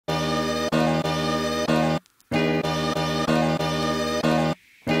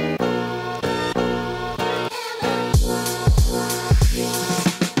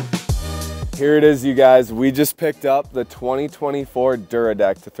Here it is, you guys. We just picked up the 2024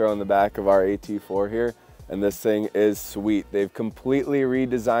 Dura-Deck to throw in the back of our AT4 here, and this thing is sweet. They've completely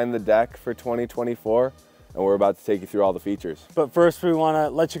redesigned the deck for 2024, and we're about to take you through all the features. But first, we want to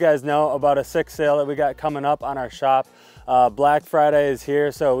let you guys know about a sick sale that we got coming up on our shop. Black Friday is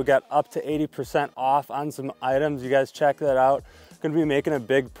here, so we got up to 80% off on some items. You guys check that out. Going to be making a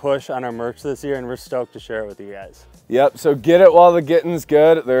big push on our merch this year, and we're stoked to share it with you guys. Yep, so get it while the getting's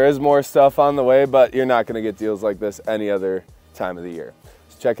good. There is more stuff on the way, but you're not going to get deals like this any other time of the year.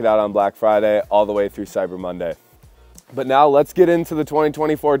 So check it out on Black Friday all the way through Cyber Monday. But now let's get into the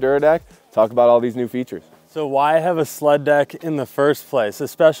 2024 Dura-Deck, talk about all these new features. So why have a sled deck in the first place,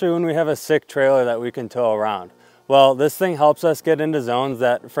 especially when we have a sick trailer that we can tow around? Well, this thing helps us get into zones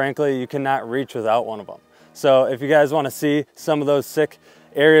that, frankly, you cannot reach without one of them. So if you guys want to see some of those sick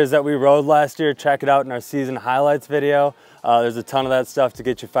areas that we rode last year, check it out in our season highlights video. There's a ton of that stuff to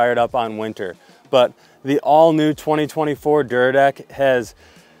get you fired up on winter. But the all new 2024 Dura-Deck has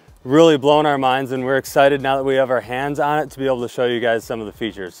really blown our minds, and we're excited now that we have our hands on it to be able to show you guys some of the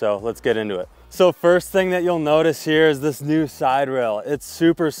features. So let's get into it. So first thing that you'll notice here is this new side rail. It's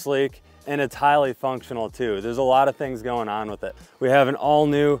super sleek and it's highly functional too. There's a lot of things going on with it. We have an all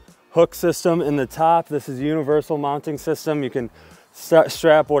new hook system in the top. This is universal mounting system. You can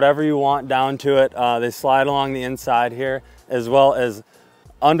strap whatever you want down to it. They slide along the inside here, as well as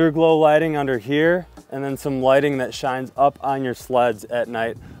underglow lighting under here, and then some lighting that shines up on your sleds at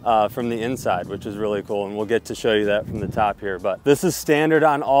night from the inside, which is really cool, and we'll get to show you that from the top here. But this is standard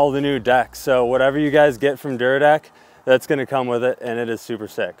on all the new decks, so whatever you guys get from Dura-Deck, that's going to come with it, and it is super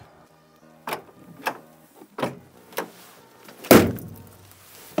sick.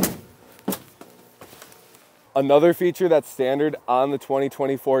 Another feature that's standard on the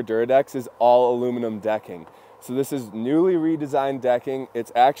 2024 Dura-Decks is all aluminum decking. So this is newly redesigned decking. It's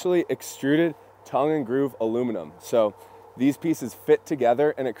actually extruded tongue and groove aluminum. So these pieces fit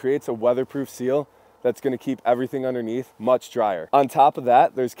together and it creates a weatherproof seal that's going to keep everything underneath much drier. On top of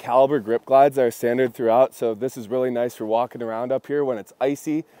that, there's caliber grip glides that are standard throughout. So this is really nice for walking around up here when it's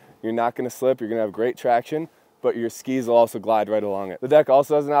icy. You're not going to slip, you're going to have great traction, but your skis will also glide right along it. The deck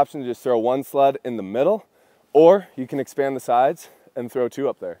also has an option to just throw one sled in the middle, or you can expand the sides and throw two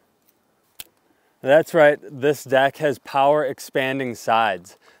up there. That's right, this deck has power expanding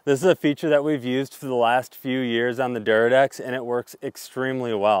sides. This is a feature that we've used for the last few years on the Dura-Decks, and it works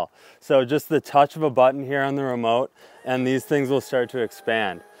extremely well. So just the touch of a button here on the remote and these things will start to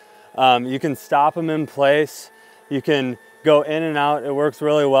expand. You can stop them in place, you can go in and out, it works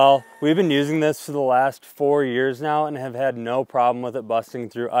really well. We've been using this for the last 4 years now and have had no problem with it busting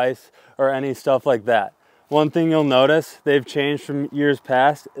through ice or any stuff like that. One thing you'll notice they've changed from years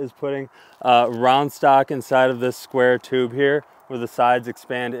past is putting round stock inside of this square tube here where the sides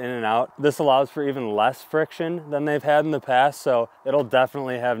expand in and out. This allows for even less friction than they've had in the past, so it'll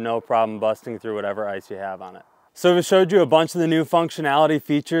definitely have no problem busting through whatever ice you have on it. So we showed you a bunch of the new functionality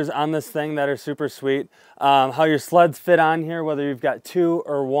features on this thing that are super sweet. How your sleds fit on here, whether you've got two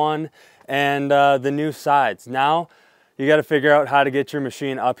or one, and the new sides. Now, you got to figure out how to get your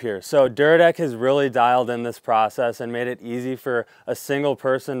machine up here. So Dura-Deck has really dialed in this process and made it easy for a single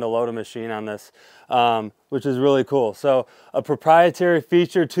person to load a machine on this, which is really cool. So a proprietary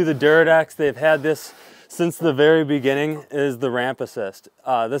feature to the Dura-Decks, they've had this since the very beginning, is the ramp assist.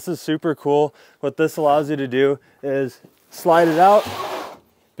 This is super cool. What this allows you to do is slide it out,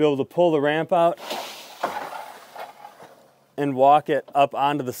 be able to pull the ramp out, and walk it up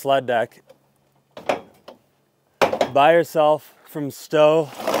onto the sled deck by yourself from stow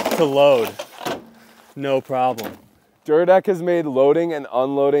to load, no problem. Dura-Deck has made loading and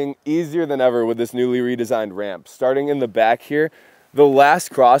unloading easier than ever with this newly redesigned ramp. Starting in the back here, the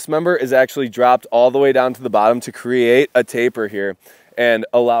last cross member is actually dropped all the way down to the bottom to create a taper here and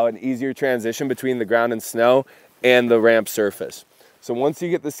allow an easier transition between the ground and snow and the ramp surface. So once you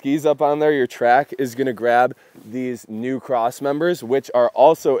get the skis up on there, your track is going to grab these new cross members, which are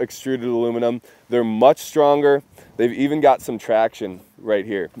also extruded aluminum. They're much stronger. They've even got some traction right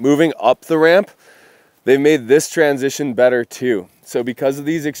here. Moving up the ramp, they've made this transition better too. So because of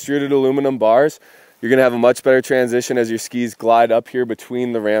these extruded aluminum bars, you're going to have a much better transition as your skis glide up here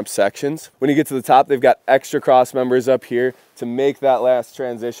between the ramp sections. When you get to the top, they've got extra cross members up here to make that last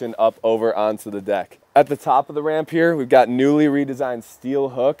transition up over onto the deck. At the top of the ramp here, we've got newly redesigned steel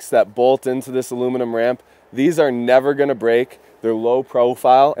hooks that bolt into this aluminum ramp. These are never going to break. They're low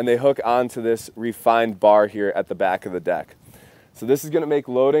profile and they hook onto this refined bar here at the back of the deck. So this is going to make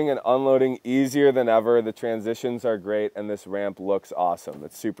loading and unloading easier than ever. The transitions are great and this ramp looks awesome.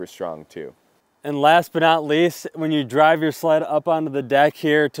 It's super strong too. And last but not least, when you drive your sled up onto the deck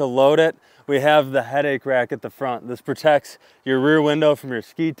here to load it, we have the headache rack at the front. This protects your rear window from your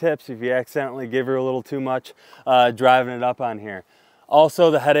ski tips if you accidentally give her a little too much driving it up on here.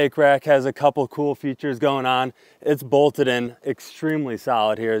 Also, the headache rack has a couple cool features going on. It's bolted in extremely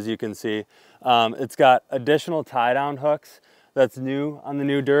solid here, as you can see. It's got additional tie-down hooks that's new on the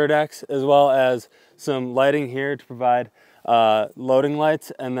new Dura-Decks, as well as some lighting here to provide loading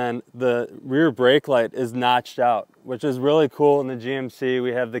lights, and then the rear brake light is notched out, which is really cool in the GMC.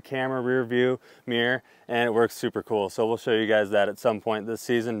 We have the camera rear view mirror, and it works super cool. So we'll show you guys that at some point this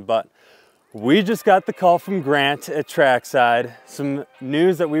season. But we just got the call from Grant at Trackside. Some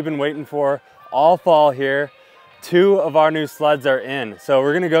news that we've been waiting for all fall here. 2 of our new sleds are in. So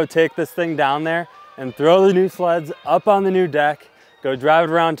we're gonna go take this thing down there and throw the new sleds up on the new deck, go drive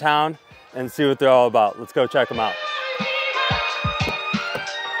it around town and see what they're all about. Let's go check them out.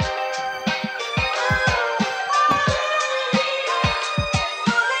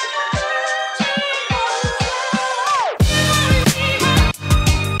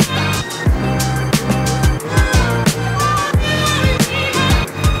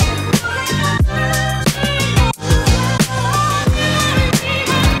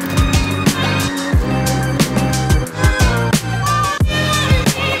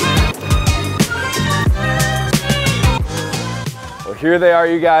 Here they are,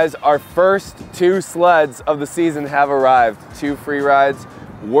 you guys. Our first 2 sleds of the season have arrived. 2 free rides.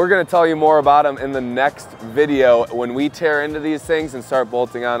 We're gonna tell you more about them in the next video when we tear into these things and start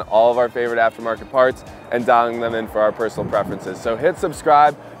bolting on all of our favorite aftermarket parts and dialing them in for our personal preferences. So hit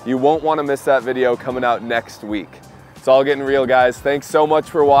subscribe. You won't wanna miss that video coming out next week. It's all getting real, guys. Thanks so much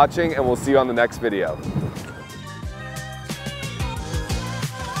for watching, and we'll see you on the next video.